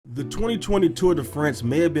The 2020 Tour de France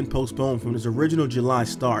may have been postponed from its original July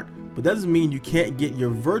start, but that doesn't mean you can't get your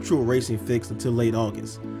virtual racing fix until late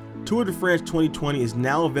August. Tour de France 2020 is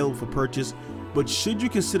now available for purchase, but should you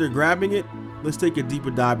consider grabbing it? Let's take a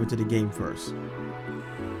deeper dive into the game first.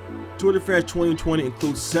 Tour de France 2020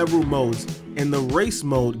 includes several modes. In the race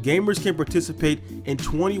mode, gamers can participate in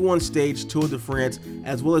 21 stage Tour de France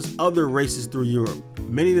as well as other races through Europe.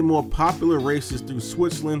 Many of the more popular races through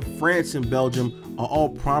Switzerland, France, and Belgium are all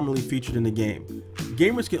prominently featured in the game.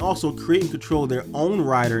 Gamers can also create and control their own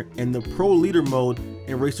rider in the Pro Leader mode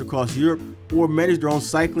and race across Europe, or manage their own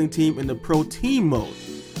cycling team in the Pro Team mode.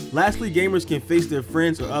 Lastly, gamers can face their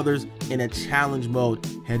friends or others in a challenge mode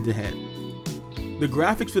head-to-head. The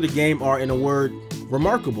graphics for the game are, in a word,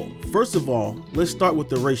 remarkable. First of all, let's start with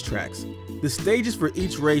the racetracks. The stages for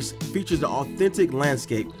each race features the authentic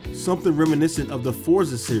landscape, something reminiscent of the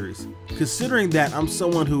Forza series. Considering that I'm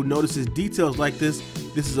someone who notices details like this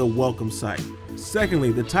is a welcome sight.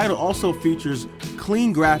 Secondly, the title also features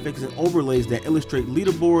clean graphics and overlays that illustrate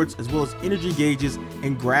leaderboards as well as energy gauges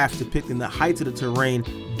and graphs depicting the heights of the terrain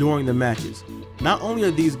during the matches. Not only are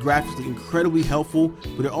these graphics incredibly helpful,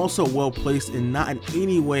 but they're also well placed and not in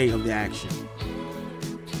any way of the action.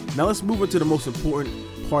 Now let's move into the most important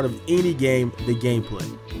part of any game, the gameplay.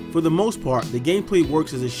 For the most part, the gameplay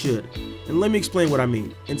works as it should. And let me explain what I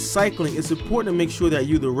mean. In cycling, it's important to make sure that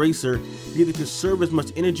you, the racer, need to conserve as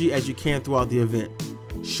much energy as you can throughout the event.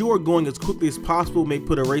 Sure, going as quickly as possible may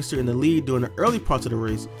put a racer in the lead during the early parts of the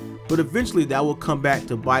race, but eventually that will come back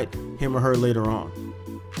to bite him or her later on.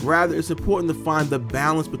 Rather, it's important to find the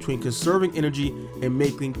balance between conserving energy and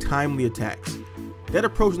making timely attacks. That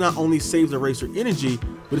approach not only saves the racer energy,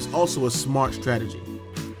 but it's also a smart strategy.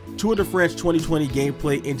 Tour de France 2020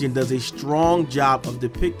 gameplay engine does a strong job of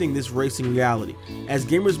depicting this racing reality, as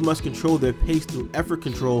gamers must control their pace through effort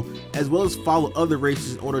control as well as follow other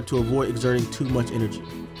races in order to avoid exerting too much energy.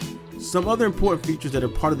 Some other important features that are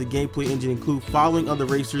part of the gameplay engine include following other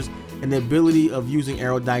racers and the ability of using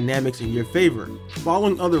aerodynamics in your favor.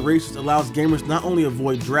 Following other racers allows gamers not only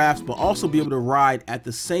avoid drafts but also be able to ride at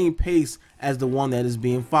the same pace as the one that is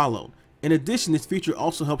being followed. In addition, this feature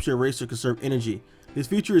also helps your racer conserve energy. This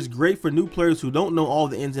feature is great for new players who don't know all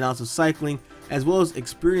the ins and outs of cycling, as well as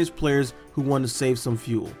experienced players who want to save some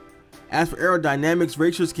fuel. As for aerodynamics,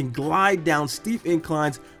 racers can glide down steep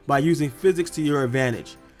inclines by using physics to your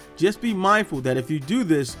advantage. Just be mindful that if you do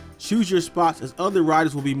this, choose your spots, as other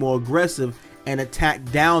riders will be more aggressive and attack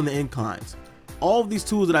down the inclines. All of these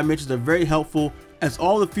tools that I mentioned are very helpful, as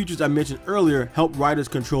all the features I mentioned earlier help riders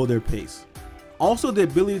control their pace. Also, the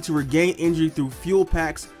ability to regain energy through fuel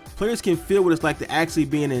packs. Players can feel what it's like to actually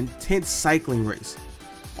be in an intense cycling race.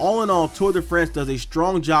 All in all, Tour de France does a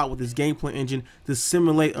strong job with its gameplay engine to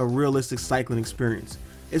simulate a realistic cycling experience.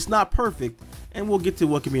 It's not perfect, and we'll get to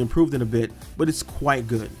what can be improved in a bit, but it's quite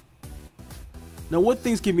good. Now, what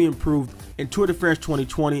things can be improved in Tour de France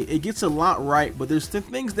 2020? It gets a lot right, but there's some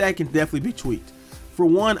things that can definitely be tweaked. For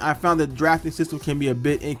one, I found that the drafting system can be a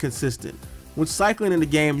bit inconsistent. When cycling in the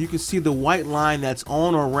game, you can see the white line that's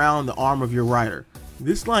on or around the arm of your rider.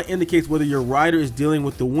 This line indicates whether your rider is dealing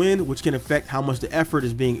with the wind, which can affect how much the effort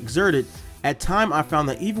is being exerted. At times, I found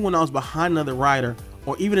that even when I was behind another rider,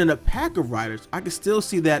 or even in a pack of riders, I could still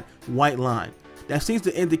see that white line. That seems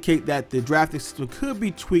to indicate that the drafting system could be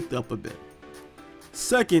tweaked up a bit.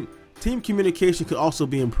 Second, team communication could also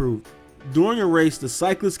be improved. During a race, the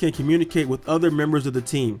cyclists can communicate with other members of the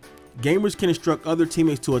team. Gamers can instruct other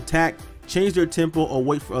teammates to attack, change their tempo, or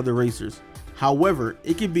wait for other racers. However,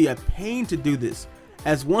 it can be a pain to do this,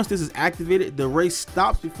 as once this is activated, the race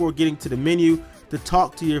stops before getting to the menu to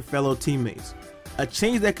talk to your fellow teammates. A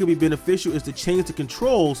change that could be beneficial is to change the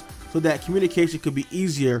controls so that communication could be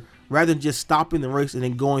easier rather than just stopping the race and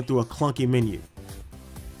then going through a clunky menu.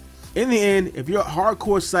 In the end, if you're a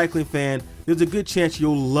hardcore cycling fan, there's a good chance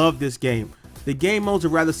you'll love this game. The game modes are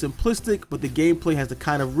rather simplistic, but the gameplay has the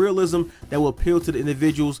kind of realism that will appeal to the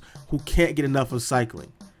individuals who can't get enough of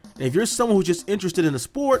cycling. And if you're someone who's just interested in the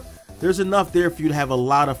sport, there's enough there for you to have a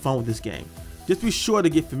lot of fun with this game. Just be sure to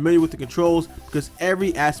get familiar with the controls, because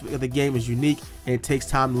every aspect of the game is unique and it takes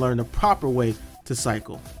time to learn the proper way to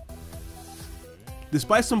cycle.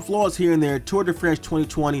 Despite some flaws here and there, Tour de France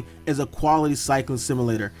 2020 is a quality cycling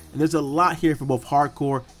simulator, and there's a lot here for both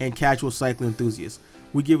hardcore and casual cycling enthusiasts.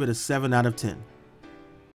 We give it a 7 out of 10.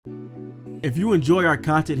 If you enjoy our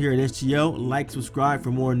content here at SGL, like, subscribe for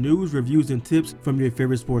more news, reviews, and tips from your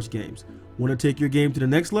favorite sports games. Want to take your game to the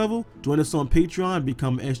next level? Join us on Patreon and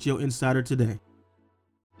become an SGL Insider today.